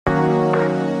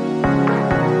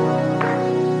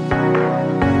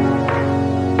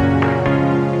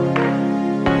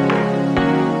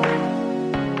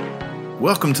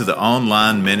Welcome to the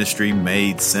Online Ministry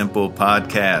Made Simple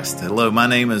podcast. Hello, my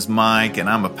name is Mike and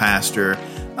I'm a pastor.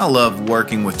 I love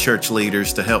working with church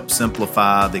leaders to help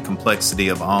simplify the complexity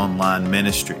of online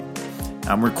ministry.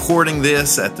 I'm recording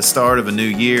this at the start of a new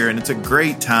year, and it's a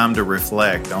great time to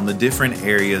reflect on the different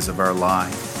areas of our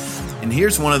life. And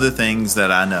here's one of the things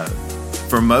that I know.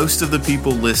 For most of the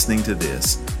people listening to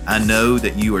this, I know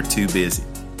that you are too busy,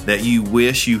 that you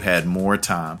wish you had more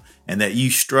time, and that you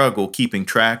struggle keeping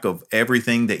track of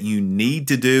everything that you need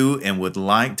to do and would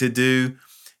like to do.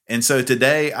 And so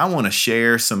today I want to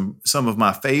share some of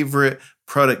my favorite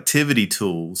productivity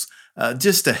tools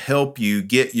just to help you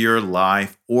get your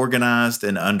life organized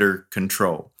and under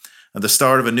control. The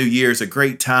start of a new year is a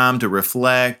great time to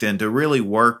reflect and to really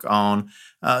work on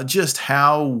just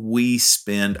how we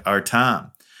spend our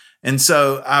time. And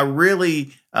so I'm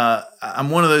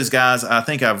one of those guys. I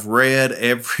think I've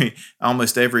read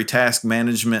almost every task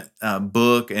management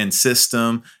book and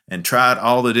system and tried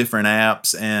all the different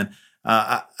apps. And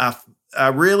I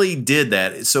really did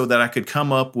that so that I could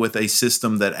come up with a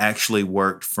system that actually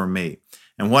worked for me.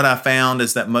 And what I found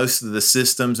is that most of the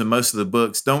systems and most of the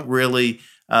books don't really,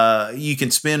 you can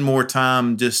spend more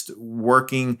time just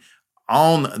working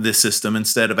on the system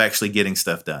instead of actually getting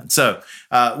stuff done. So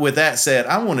with that said,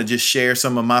 I want to just share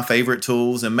some of my favorite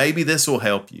tools, and maybe this will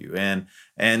help you.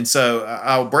 And so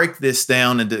I'll break this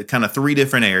down into kind of three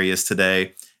different areas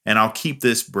today, and I'll keep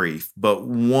this brief. But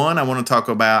one, I want to talk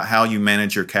about how you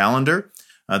manage your calendar.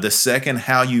 The second,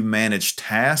 how you manage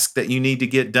tasks that you need to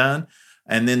get done.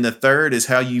 And then the third is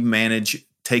how you manage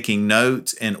taking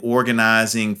notes and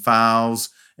organizing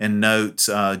files and notes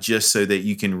just so that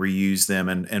you can reuse them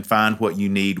and find what you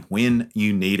need when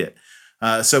you need it.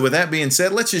 So with that being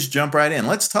said, let's just jump right in.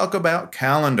 Let's talk about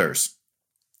calendars.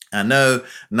 I know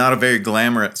not a very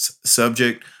glamorous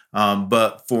subject,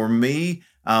 but for me,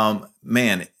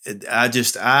 man,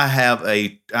 I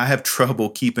have trouble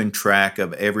keeping track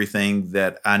of everything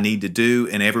that I need to do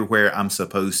and everywhere I'm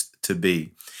supposed to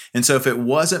be. And so if it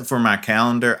wasn't for my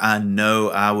calendar, I know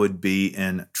I would be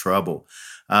in trouble.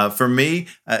 For me,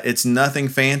 it's nothing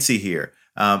fancy here.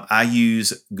 I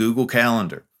use Google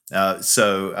Calendar.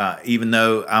 So even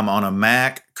though I'm on a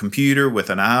Mac computer with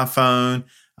an iPhone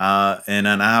and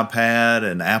an iPad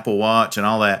and Apple Watch and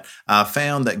all that, I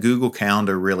found that Google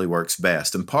Calendar really works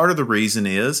best. And part of the reason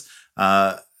is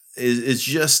it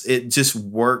just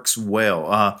works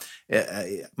well.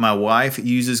 My wife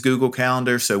uses Google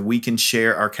Calendar, so we can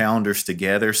share our calendars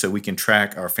together so we can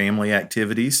track our family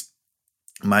activities.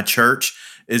 My church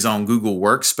is on Google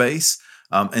Workspace.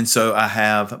 And so I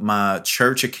have my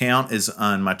church account is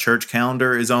on my church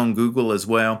calendar is on Google as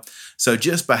well. So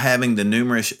just by having the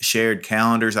numerous shared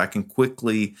calendars, I can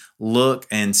quickly look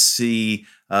and see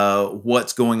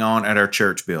what's going on at our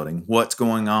church building, what's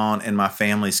going on in my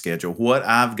family schedule, what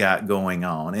I've got going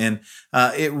on. And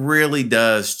it really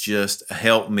does just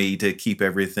help me to keep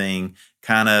everything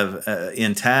kind of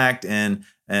intact and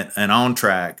on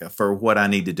track for what I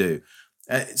need to do.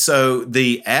 So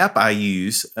the app I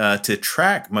use to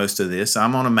track most of this,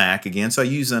 I'm on a Mac again, so I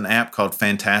use an app called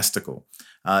Fantastical.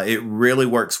 It really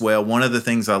works well. One of the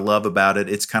things I love about it,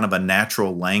 it's kind of a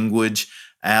natural language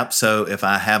app. So if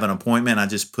I have an appointment, I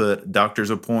just put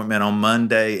doctor's appointment on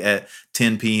Monday at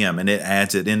 10 p.m. and it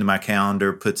adds it into my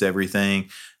calendar, puts everything.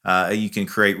 You can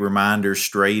create reminders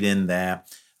straight in that.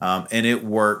 And it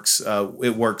works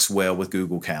well with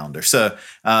Google Calendar. So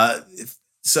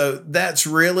that's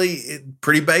really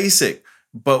pretty basic.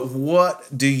 But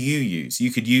what do you use?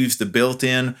 You could use the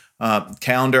built-in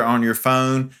calendar on your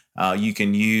phone. You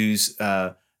can use,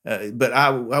 but I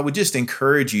would just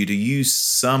encourage you to use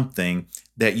something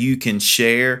that you can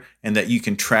share and that you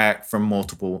can track from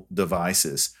multiple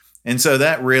devices. And so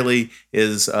that really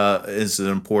is an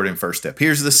important first step.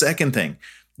 Here's the second thing.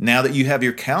 Now that you have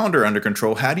your calendar under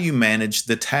control, how do you manage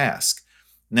the task?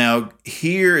 Now,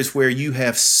 here is where you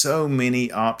have so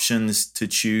many options to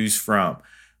choose from.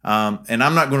 And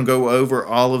I'm not going to go over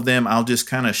all of them. I'll just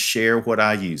kind of share what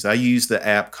I use. I use the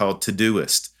app called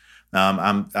Todoist.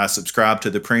 I subscribe to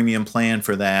the premium plan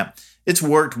for that. It's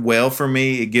worked well for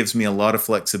me. It gives me a lot of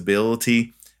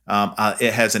flexibility.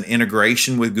 It has an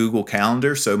integration with Google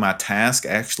Calendar, so my tasks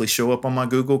actually show up on my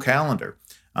Google Calendar.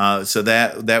 So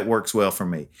that works well for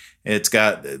me. It's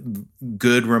got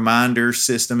good reminder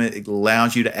system. It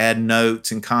allows you to add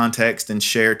notes and context and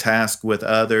share tasks with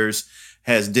others,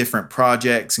 has different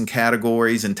projects and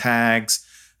categories and tags.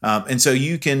 And so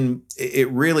it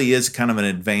really is kind of an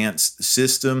advanced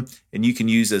system, and you can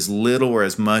use as little or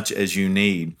as much as you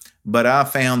need. But I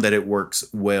found that it works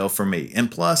well for me. And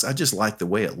plus, I just like the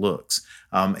way it looks.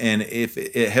 And if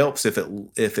it helps, if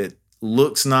it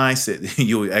looks nice,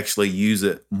 you'll actually use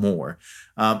it more.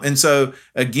 And so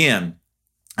again,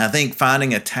 I think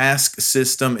finding a task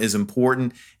system is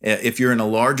important. If you're in a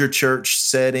larger church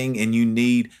setting and you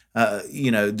need,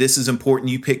 this is important.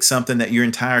 You pick something that your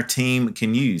entire team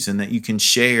can use and that you can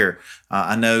share.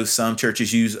 I know some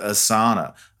churches use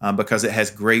Asana because it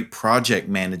has great project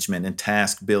management and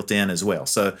task built in as well.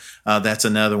 So that's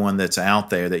another one that's out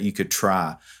there that you could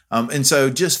try. And so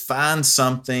just find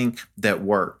something that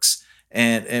works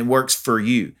and works for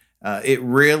you. It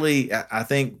really, I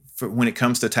think, when it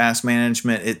comes to task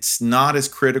management, it's not as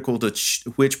critical to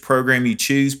which program you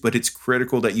choose, but it's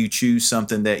critical that you choose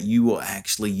something that you will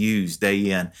actually use day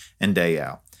in and day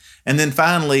out. And then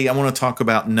finally, I want to talk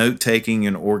about note-taking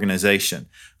and organization.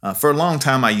 For a long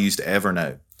time, I used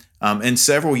Evernote. And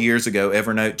several years ago,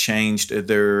 Evernote changed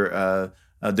their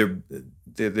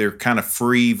kind of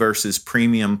free versus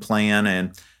premium plan,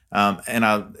 and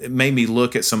it made me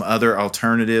look at some other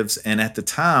alternatives. And at the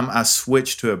time, I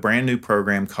switched to a brand new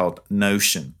program called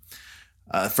Notion.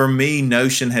 For me,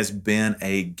 Notion has been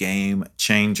a game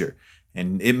changer.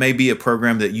 And it may be a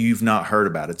program that you've not heard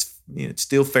about. It's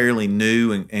still fairly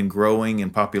new and growing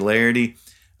in popularity.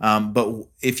 But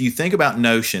if you think about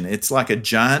Notion, it's like a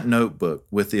giant notebook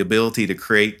with the ability to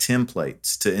create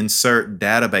templates, to insert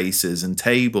databases and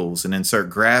tables, and insert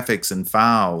graphics and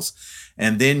files.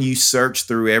 And then you search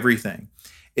through everything.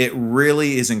 It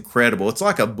really is incredible. It's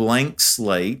like a blank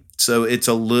slate, so it's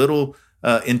a little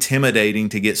intimidating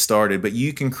to get started, but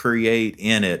you can create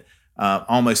in it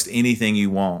almost anything you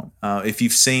want. If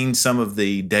you've seen some of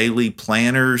the daily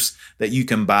planners that you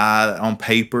can buy on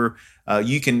paper,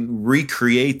 you can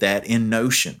recreate that in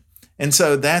Notion. And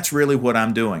so that's really what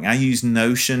I'm doing. I use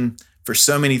Notion for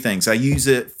so many things. I use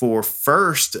it for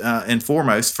first and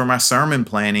foremost for my sermon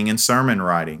planning and sermon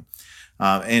writing.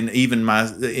 And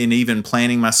even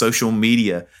planning my social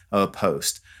media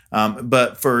post.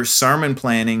 But for sermon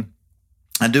planning,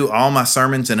 I do all my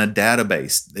sermons in a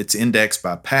database. It's indexed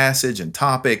by passage and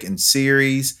topic and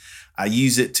series. I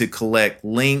use it to collect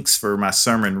links for my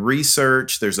sermon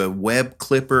research. There's a web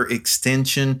clipper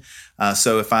extension.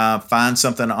 So if I find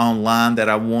something online that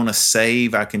I want to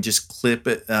save, I can just clip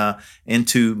it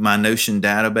into my Notion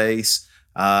database.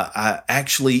 I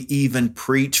actually even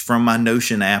preach from my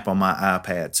Notion app on my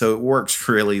iPad, so it works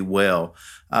really well.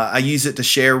 I use it to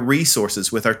share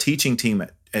resources with our teaching team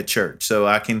at church, so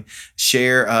I can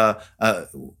share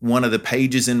one of the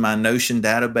pages in my Notion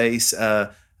database,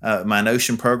 my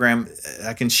Notion program.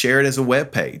 I can share it as a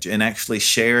web page and actually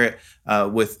share it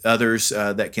with others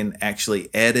that can actually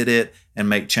edit it and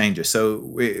make changes.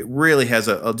 So it really has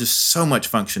just so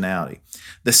much functionality.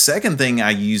 The second thing I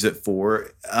use it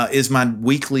for is my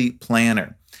weekly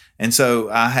planner. And so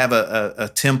I have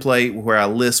a template where I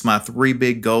list my 3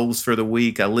 big goals for the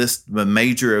week. I list the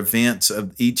major events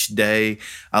of each day.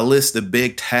 I list the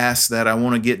big tasks that I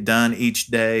want to get done each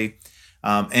day.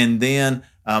 And then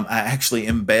I actually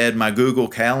embed my Google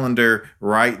Calendar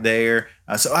right there.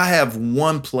 So I have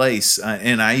one place,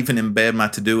 and I even embed my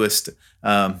Todoist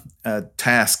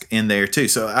task in there too.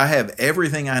 So I have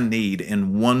everything I need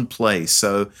in one place.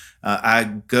 So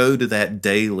I go to that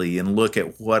daily and look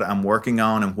at what I'm working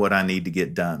on and what I need to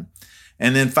get done.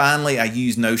 And then finally, I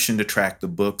use Notion to track the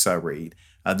books I read.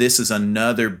 This is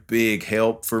another big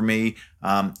help for me.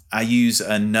 I use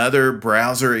another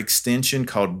browser extension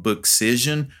called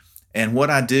Booksision. And what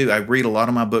I do, I read a lot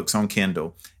of my books on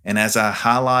Kindle. And as I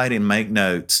highlight and make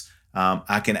notes,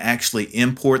 I can actually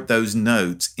import those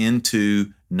notes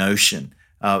into Notion.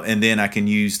 And then I can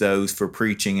use those for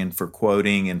preaching and for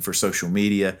quoting and for social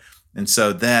media. And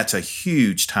so that's a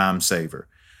huge time saver.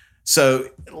 So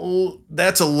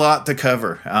that's a lot to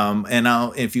cover. And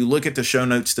if you look at the show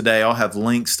notes today, I'll have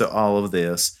links to all of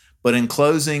this. But in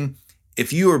closing,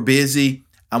 if you are busy,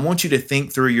 I want you to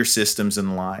think through your systems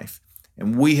in life.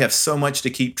 And we have so much to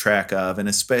keep track of, and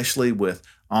especially with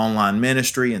online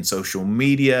ministry and social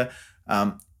media.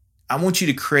 I want you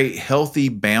to create healthy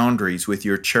boundaries with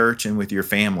your church and with your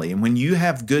family. And when you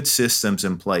have good systems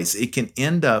in place, it can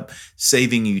end up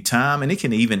saving you time, and it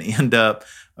can even end up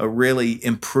really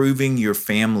improving your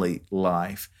family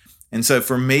life. And so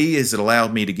for me, it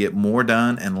allowed me to get more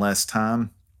done in less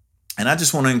time. And I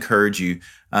just want to encourage you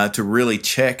to really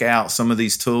check out some of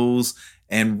these tools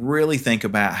and really think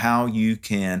about how you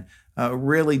can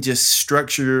really just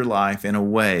structure your life in a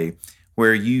way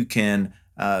where you can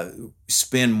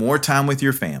spend more time with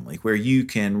your family, where you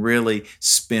can really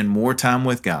spend more time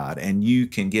with God, and you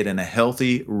can get in a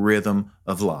healthy rhythm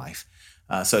of life.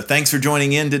 So thanks for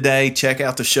joining in today. Check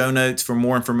out the show notes for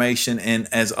more information. And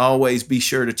as always, be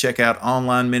sure to check out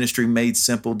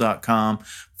onlineministrymadesimple.com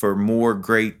for more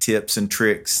great tips and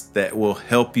tricks that will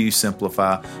help you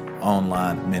simplify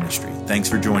online ministry. Thanks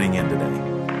for joining in today.